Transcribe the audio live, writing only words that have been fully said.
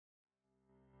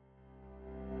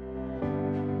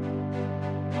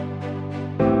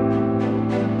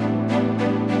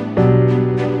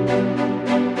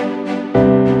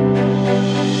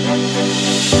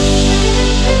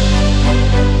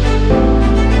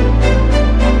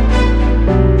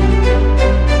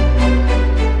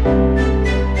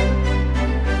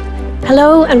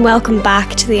Hello and welcome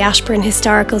back to the Ashbourne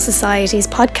Historical Society's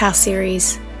podcast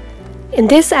series. In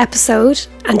this episode,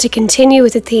 and to continue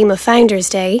with the theme of Founders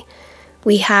Day,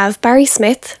 we have Barry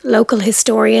Smith, local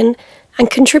historian and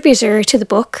contributor to the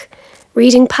book,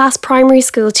 reading past primary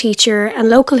school teacher and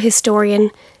local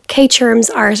historian Kay Churm's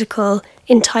article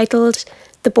entitled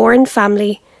The Bourne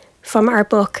Family from our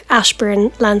book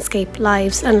Ashbourne Landscape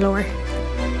Lives and Lore.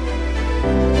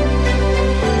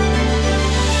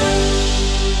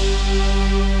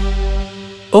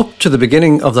 Up to the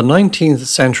beginning of the 19th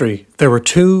century, there were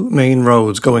two main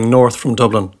roads going north from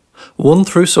Dublin, one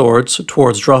through Swords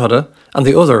towards Drogheda, and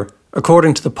the other,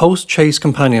 according to the post-chase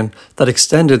companion, that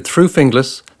extended through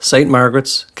Finglas, St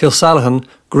Margaret's, Kilsallaghan,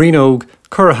 Greenogue,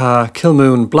 Curraha,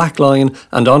 Kilmoon, Blackline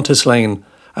and on to Slane,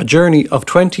 a journey of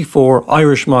 24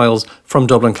 Irish miles from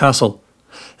Dublin Castle.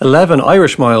 11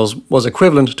 Irish miles was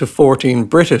equivalent to 14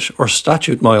 British or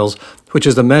statute miles, which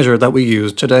is the measure that we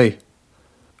use today.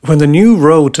 When the new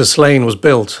road to Slane was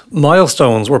built,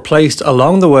 milestones were placed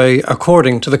along the way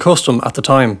according to the custom at the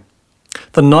time.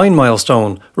 The 9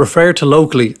 milestone, referred to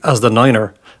locally as the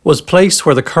Niner, was placed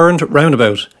where the current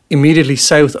roundabout, immediately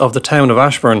south of the town of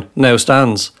Ashbourne, now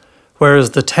stands, whereas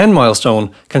the 10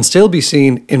 milestone can still be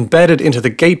seen embedded into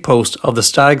the gatepost of the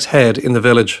Stag's Head in the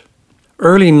village.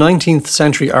 Early 19th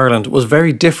century Ireland was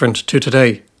very different to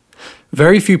today.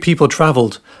 Very few people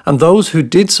travelled, and those who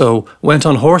did so went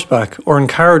on horseback or in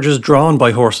carriages drawn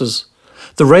by horses.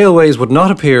 The railways would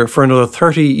not appear for another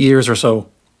 30 years or so.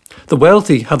 The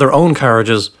wealthy had their own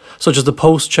carriages, such as the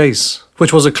post-chaise,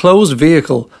 which was a closed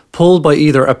vehicle pulled by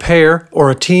either a pair or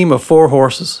a team of 4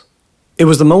 horses. It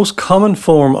was the most common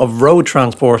form of road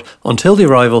transport until the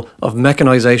arrival of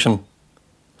mechanisation.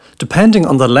 Depending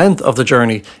on the length of the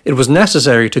journey, it was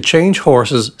necessary to change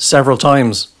horses several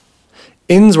times.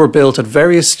 Inns were built at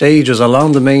various stages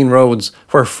along the main roads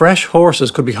where fresh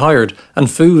horses could be hired and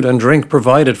food and drink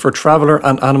provided for traveller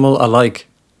and animal alike.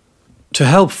 To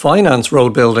help finance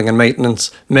road building and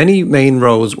maintenance, many main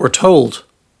roads were tolled.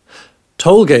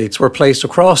 Toll gates were placed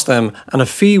across them and a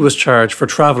fee was charged for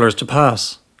travellers to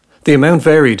pass. The amount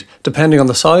varied depending on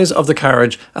the size of the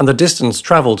carriage and the distance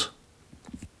travelled.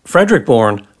 Frederick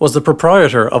Bourne was the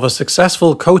proprietor of a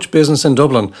successful coach business in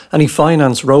Dublin, and he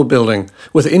financed road building,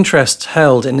 with interests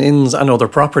held in inns and other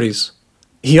properties.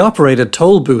 He operated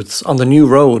toll booths on the new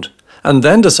road, and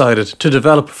then decided to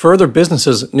develop further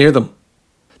businesses near them.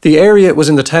 The area was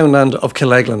in the townland of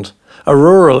Killegland, a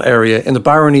rural area in the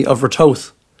barony of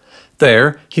Ratoath.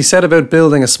 There, he set about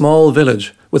building a small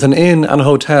village, with an inn and a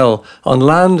hotel, on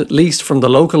land leased from the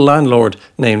local landlord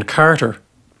named Carter.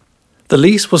 The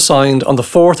lease was signed on the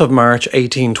 4th of March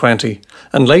 1820,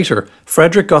 and later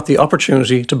Frederick got the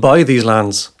opportunity to buy these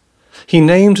lands. He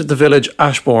named the village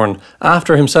Ashbourne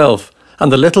after himself, and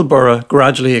the little borough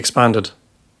gradually expanded.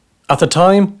 At the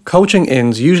time, coaching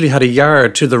inns usually had a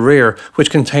yard to the rear which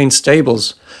contained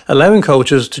stables, allowing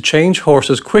coaches to change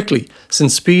horses quickly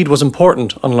since speed was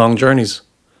important on long journeys.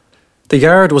 The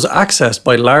yard was accessed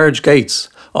by large gates,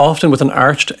 often with an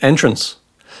arched entrance.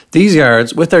 These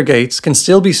yards, with their gates, can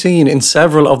still be seen in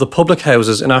several of the public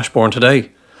houses in Ashbourne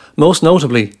today, most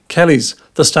notably Kelly's,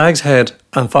 the Stag's Head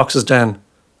and Fox's Den,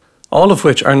 all of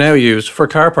which are now used for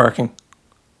car parking.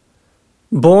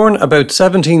 Born about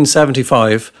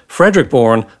 1775, Frederick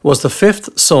Bourne was the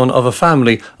 5th son of a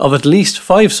family of at least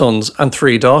 5 sons and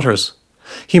 3 daughters.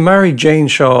 He married Jane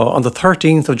Shaw on the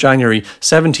 13th of January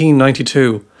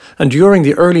 1792, and during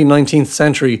the early 19th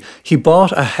century he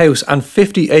bought a house and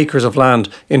 50 acres of land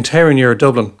in Terenure,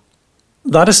 Dublin.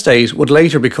 That estate would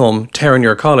later become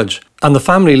Terenure College, and the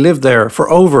family lived there for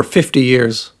over 50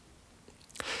 years.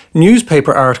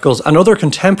 Newspaper articles and other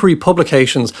contemporary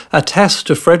publications attest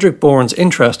to Frederick Bourne's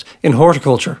interest in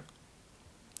horticulture.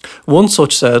 One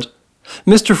such said,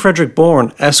 Mr. Frederick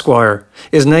Bourne, Esquire,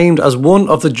 is named as one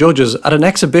of the judges at an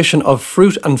exhibition of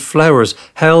fruit and flowers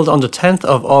held on the 10th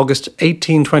of August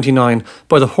 1829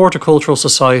 by the Horticultural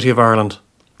Society of Ireland.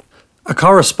 A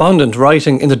correspondent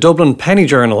writing in the Dublin Penny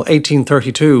Journal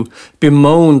 1832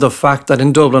 bemoaned the fact that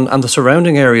in Dublin and the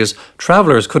surrounding areas,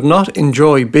 travellers could not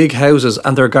enjoy big houses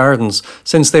and their gardens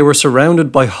since they were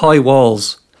surrounded by high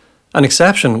walls. An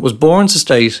exception was Bourne's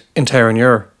estate in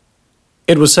Terenure.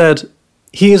 It was said,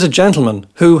 He is a gentleman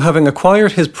who, having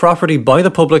acquired his property by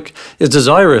the public, is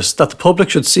desirous that the public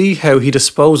should see how he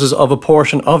disposes of a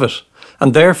portion of it,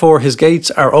 and therefore his gates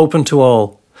are open to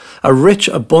all. A rich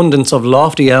abundance of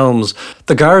lofty elms,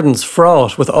 the gardens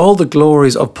fraught with all the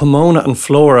glories of Pomona and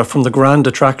Flora from the grand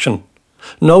attraction.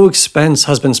 No expense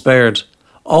has been spared.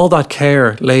 All that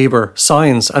care, labour,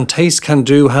 science and taste can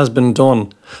do has been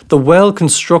done, The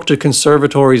well-constructed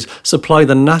conservatories supply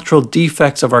the natural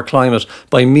defects of our climate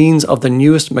by means of the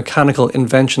newest mechanical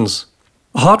inventions.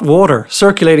 Hot water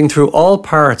circulating through all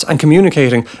parts and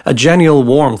communicating a genial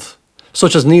warmth,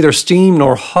 such as neither steam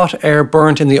nor hot air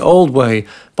burnt in the old way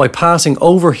by passing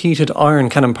overheated iron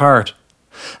can impart.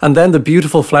 And then the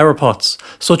beautiful flower pots,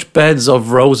 such beds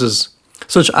of roses,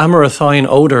 such amaranthine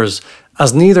odours,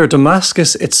 as neither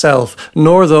Damascus itself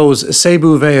nor those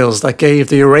Cebu veils that gave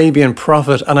the Arabian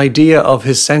prophet an idea of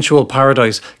his sensual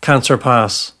paradise can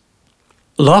surpass.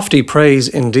 Lofty praise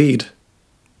indeed.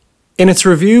 In its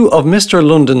review of Mr.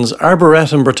 London's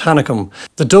Arboretum Britannicum,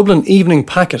 the Dublin Evening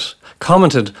Packet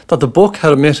commented that the book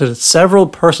had omitted several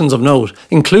persons of note,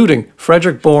 including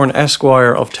Frederick Bourne,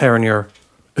 Esquire of Terenure,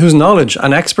 whose knowledge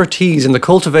and expertise in the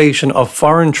cultivation of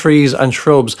foreign trees and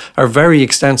shrubs are very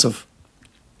extensive.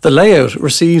 The layout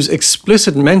receives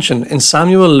explicit mention in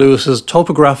Samuel Lewis's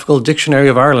Topographical Dictionary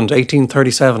of Ireland,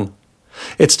 1837.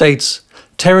 It states,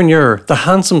 Terenure, the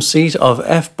handsome seat of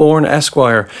F. Bourne,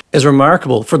 Esquire, is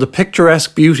remarkable for the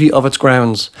picturesque beauty of its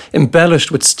grounds,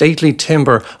 embellished with stately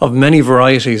timber of many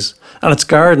varieties, and its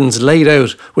gardens laid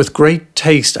out with great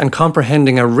taste and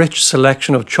comprehending a rich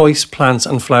selection of choice plants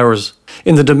and flowers.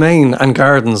 In the domain and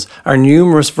gardens are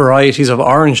numerous varieties of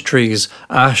orange trees,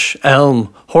 ash,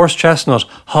 elm, horse chestnut,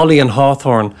 holly and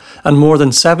hawthorn, and more than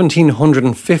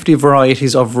 1,750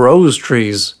 varieties of rose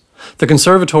trees. The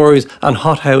conservatories and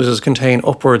hothouses contain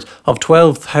upwards of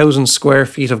 12,000 square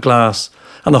feet of glass,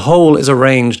 and the whole is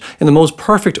arranged in the most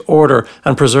perfect order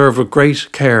and preserved with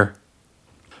great care.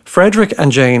 Frederick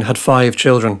and Jane had 5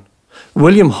 children.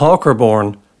 William Hawker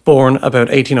Bourne, born about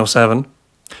 1807,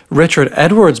 Richard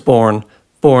Edwards Bourne,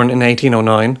 born in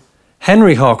 1809,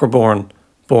 Henry Hawker Bourne,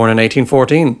 born in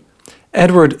 1814,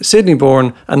 Edward Sidney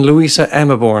Bourne and Louisa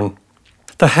Emma Bourne.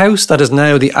 The house that is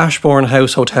now the Ashbourne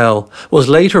House Hotel was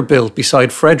later built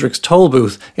beside Frederick's toll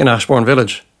booth in Ashbourne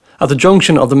Village, at the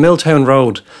junction of the Milltown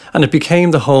Road, and it became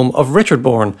the home of Richard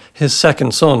Bourne, his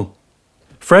second son.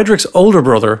 Frederick's older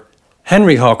brother,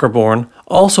 Henry Hawker Bourne,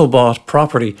 also bought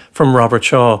property from Robert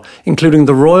Shaw, including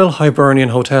the Royal Hibernian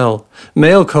Hotel,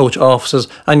 mail coach offices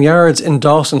and yards in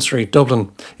Dawson Street,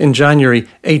 Dublin, in January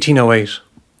 1808.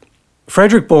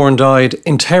 Frederick Bourne died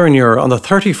in Terenure on the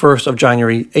 31st of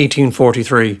January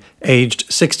 1843,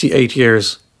 aged 68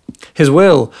 years. His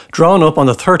will, drawn up on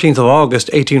the 13th of August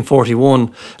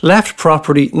 1841, left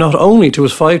property not only to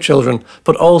his 5 children,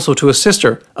 but also to a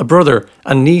sister, a brother,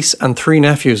 a niece and 3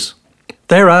 nephews.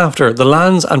 Thereafter, the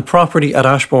lands and property at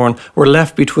Ashbourne were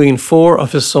left between 4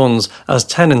 of his sons as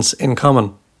tenants in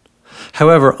common.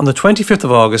 However, on the 25th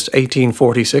of August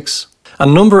 1846, a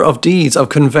number of deeds of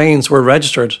conveyance were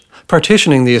registered,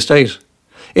 partitioning the estate.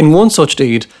 In one such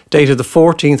deed, dated the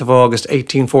 14th of August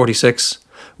 1846,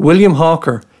 William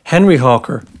Hawker, Henry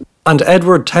Hawker, and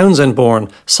Edward Townsend Bourne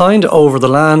signed over the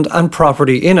land and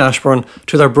property in Ashbourne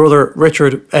to their brother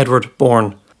Richard Edward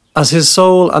Bourne, as his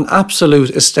sole and absolute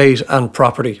estate and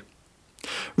property.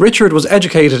 Richard was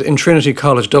educated in Trinity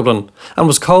College, Dublin, and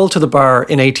was called to the bar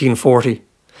in 1840.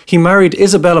 He married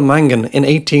Isabella Mangan in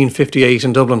 1858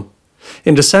 in Dublin.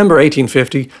 In December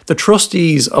 1850, the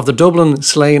trustees of the Dublin,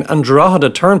 Slane and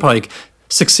Drogheda Turnpike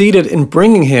succeeded in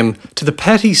bringing him to the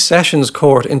Petty Sessions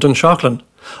Court in Dunshaughlin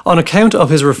on account of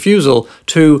his refusal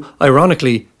to,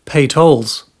 ironically, pay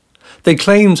tolls. They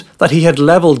claimed that he had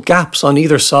levelled gaps on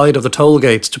either side of the toll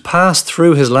gates to pass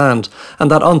through his land, and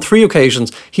that on 3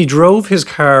 occasions he drove his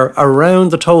car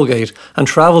around the toll gate and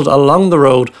travelled along the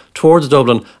road towards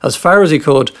Dublin as far as he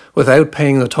could without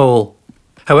paying the toll.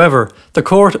 However, the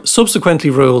court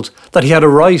subsequently ruled that he had a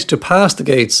right to pass the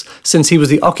gates since he was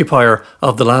the occupier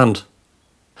of the land.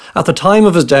 At the time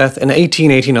of his death in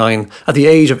 1889, at the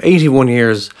age of 81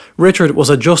 years, Richard was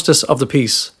a Justice of the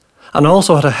Peace, and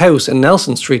also had a house in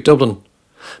Nelson Street, Dublin.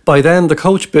 By then, the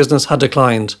coach business had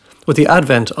declined, with the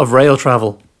advent of rail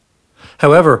travel.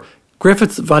 However,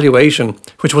 Griffith's valuation,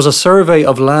 which was a survey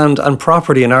of land and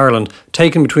property in Ireland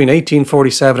taken between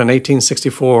 1847 and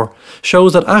 1864,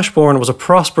 shows that Ashbourne was a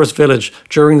prosperous village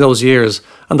during those years,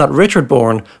 and that Richard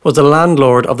Bourne was the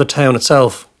landlord of the town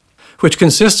itself, which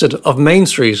consisted of Main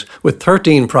Street with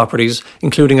 13 properties,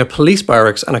 including a police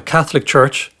barracks and a Catholic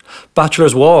church,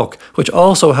 Bachelor's Walk, which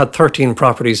also had 13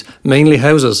 properties, mainly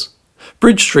houses,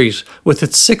 Bridge Street with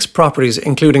its 6 properties,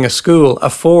 including a school, a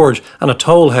forge and a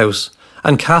toll house,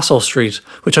 and Castle Street,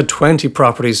 which had 20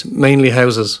 properties, mainly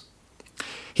houses.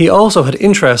 He also had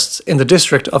interests in the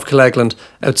district of Killegland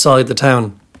outside the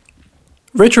town.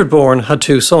 Richard Bourne had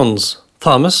 2 sons,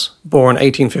 Thomas, born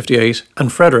 1858,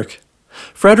 and Frederick.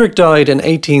 Frederick died in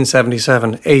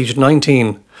 1877, aged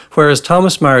 19, whereas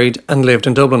Thomas married and lived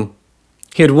in Dublin.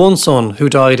 He had one son who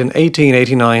died in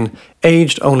 1889,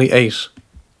 aged only 8.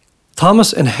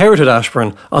 Thomas inherited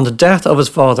Ashbourne on the death of his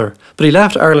father, but he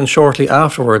left Ireland shortly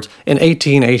afterwards in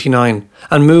 1889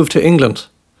 and moved to England.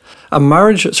 A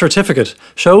marriage certificate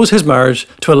shows his marriage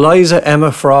to Eliza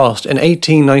Emma Frost in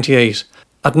 1898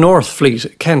 at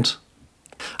Northfleet, Kent.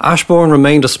 Ashbourne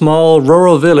remained a small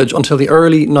rural village until the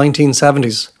early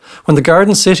 1970s, when the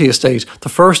Garden City estate, the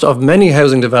first of many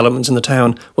housing developments in the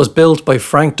town, was built by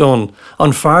Frank Dunn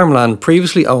on farmland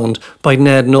previously owned by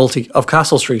Ned Nolte of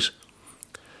Castle Street.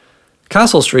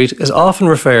 Castle Street is often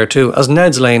referred to as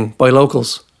Ned's Lane by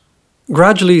locals.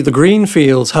 Gradually, the green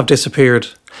fields have disappeared,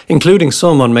 including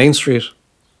some on Main Street.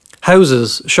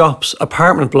 Houses, shops,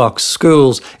 apartment blocks,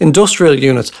 schools, industrial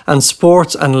units and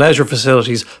sports and leisure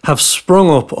facilities have sprung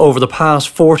up over the past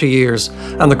 40 years,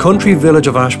 and the country village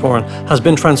of Ashbourne has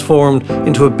been transformed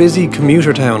into a busy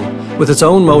commuter town with its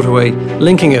own motorway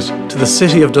linking it to the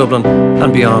city of Dublin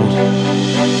and beyond.